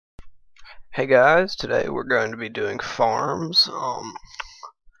Hey guys, today we're going to be doing farms.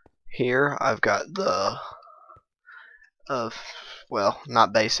 Here I've got the well,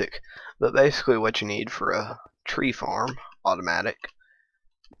 not basic, but basically what you need for a tree farm, automatic.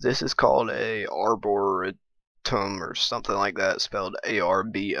 This is called a arboretum or something like that, spelled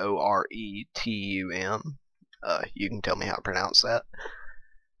Arboretum. You can tell me how to pronounce that.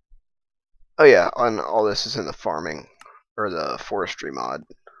 Oh yeah, and all this is in the farming or the forestry mod.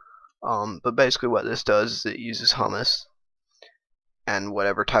 But basically what this does is it uses humus and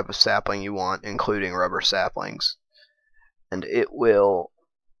whatever type of sapling you want, including rubber saplings, and it will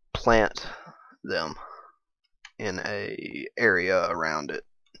plant them in a area around it,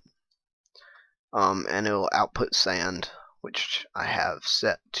 and it will output sand, which I have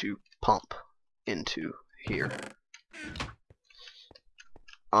set to pump into here.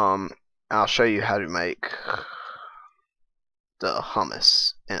 I'll show you how to make the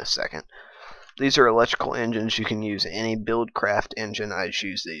humus in a second. These are electrical engines. You can use any Buildcraft engine. I just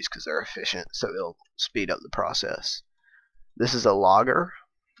use these because they're efficient, so it'll speed up the process. This is a logger.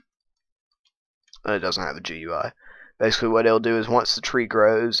 It doesn't have a GUI. Basically what it'll do is once the tree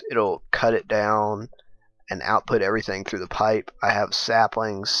grows, it'll cut it down and output everything through the pipe. I have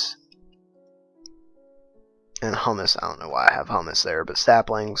saplings and humus. I don't know why I have humus there, but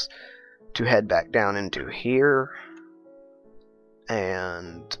saplings to head back down into here,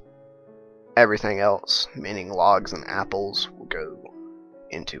 and everything else, meaning logs and apples, will go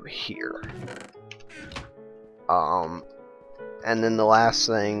into here. And then the last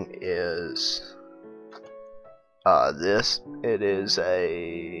thing is this. It is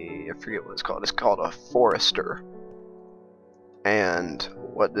I forget what it's called. It's called a forester. And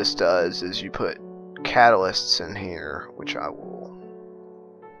what this does is you put catalysts in here, which I will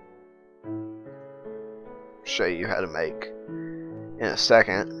show you how to make in a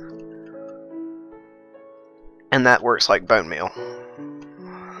second. And that works like bone meal.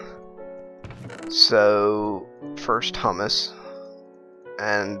 So first humus,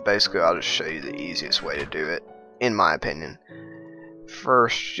 and basically I'll just show you the easiest way to do it, in my opinion.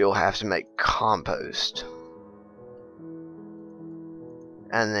 First you'll have to make compost,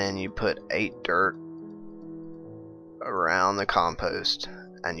 and then you put 8 dirt around the compost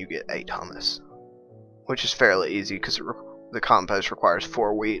and you get 8 humus, which is fairly easy because the compost requires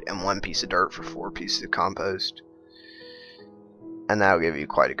 4 wheat and 1 piece of dirt for 4 pieces of compost, and that'll give you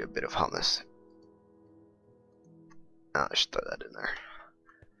quite a good bit of humus. I'll just throw that in there.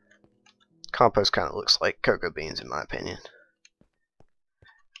 Compost kind of looks like cocoa beans in my opinion.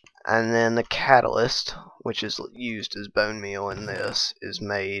 And then the catalyst, which is used as bone meal in this, is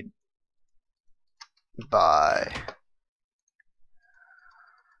made by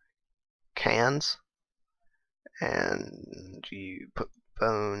cans, and you put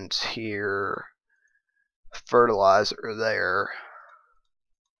bones here, fertilizer there,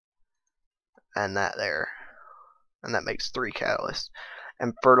 and that there, and that makes 3 catalysts.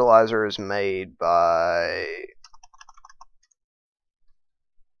 And fertilizer is made by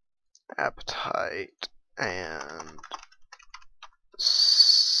apatite and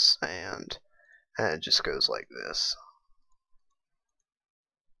sand, and it just goes like this.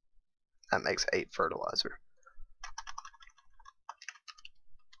 That makes 8 fertilizer.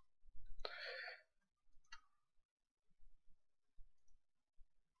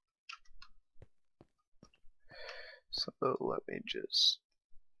 So let me just...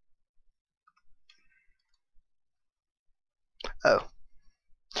 Oh.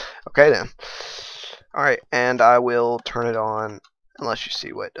 Okay then. Alright, and I will turn it on unless you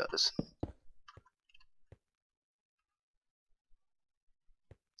see what it does.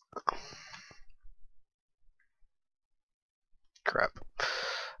 Oh. Crap.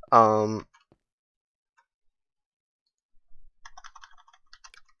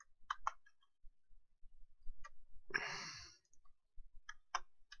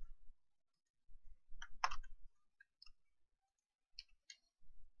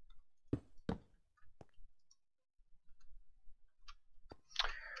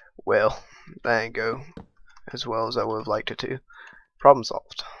 Well, that didn't go as well as I would have liked it to. Problem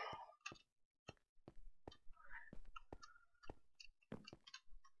solved.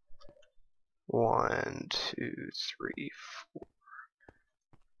 One, two, three, 4.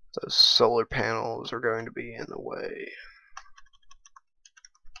 Those solar panels are going to be in the way.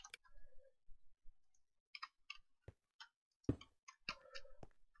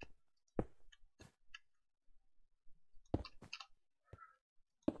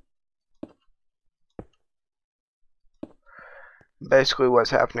 Basically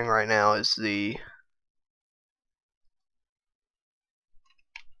what's happening right now is the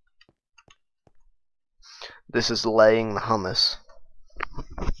This is laying the hummus.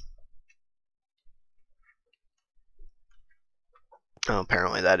 Oh,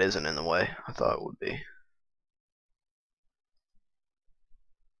 apparently that isn't in the way. I thought it would be.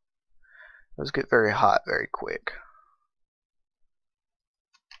 Those get very hot very quick.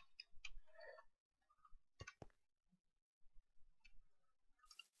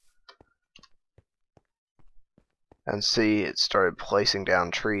 And see, it started placing down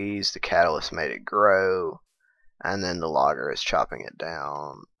trees, the catalyst made it grow, and then the logger is chopping it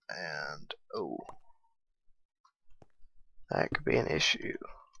down, and oh, that could be an issue.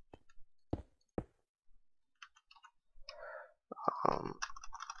 Um,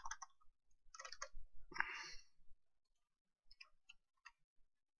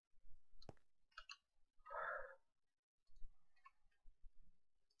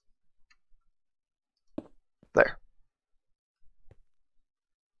 there.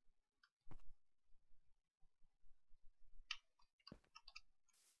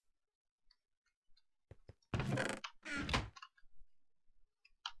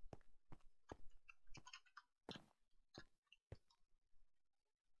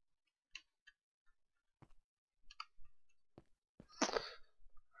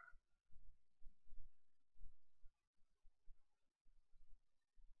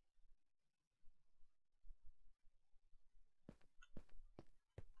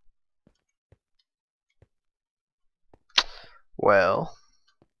 Well,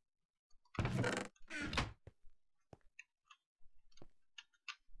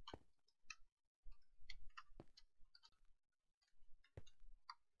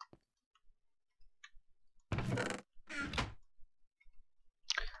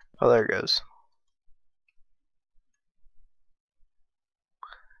 oh, there it goes.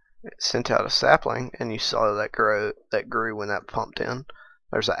 It sent out a sapling, and you saw that grew when that pumped in.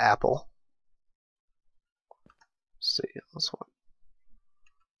 There's an apple. Let's see this one.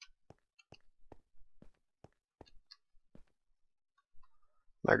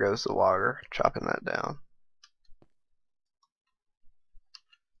 There goes the logger, chopping that down.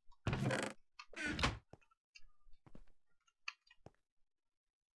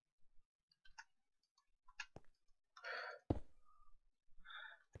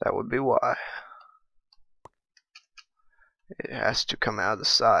 That would be why. It has to come out of the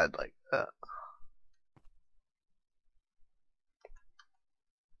side like that.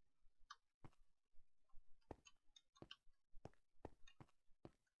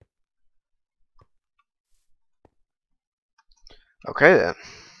 Okay then.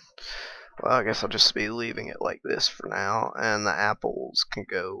 Well, I guess I'll just be leaving it like this for now, and the apples can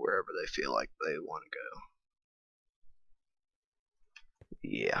go wherever they feel like they want to go.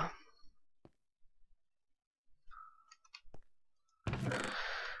 Yeah.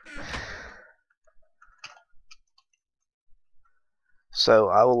 So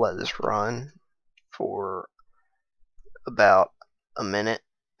I will let this run for about a minute,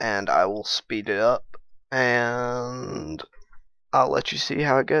 and I will speed it up, and I'll let you see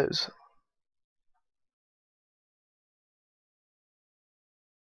how it goes.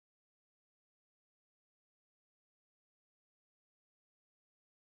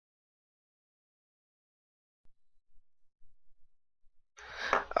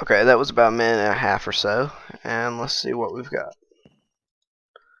 Okay, that was about a minute and a half or so, and let's see what we've got.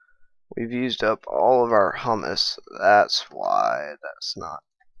 We've used up all of our hummus. That's why that's not.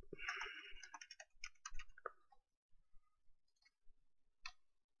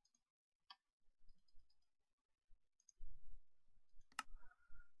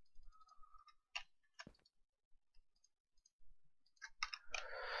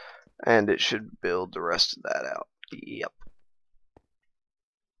 And it should build the rest of that out. Yep.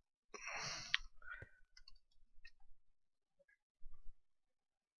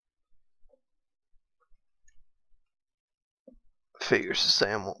 Figures the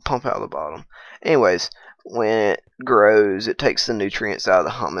sand won't pump out of the bottom. Anyways, when it grows, it takes the nutrients out of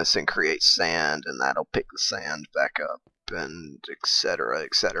the hummus and creates sand, and that'll pick the sand back up, and etc.,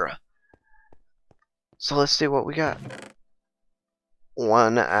 etc. So let's see what we got.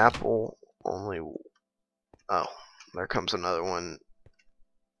 One apple, only. Oh, there comes another one.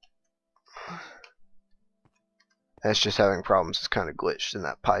 That's just having problems. It's kind of glitched in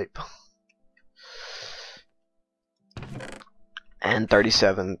that pipe. And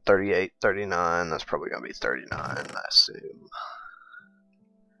 37, 38, 39. That's probably going to be 39, I assume.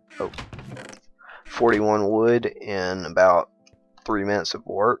 Oh. 41 wood in about 3 minutes of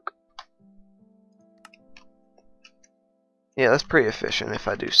work. Yeah, that's pretty efficient if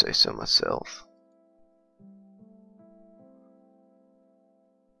I do say so myself.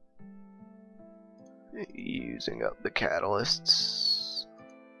 using up the catalysts,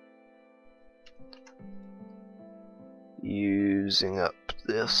 using up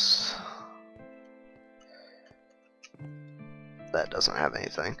this. That doesn't have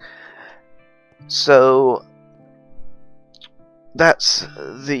anything. So that's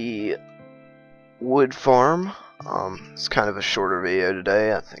the wood farm. It's kind of a shorter video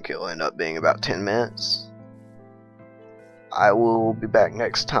today. I think it'll end up being about 10 minutes. I will be back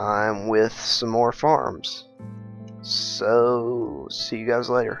next time with some more farms. So, see you guys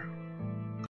later.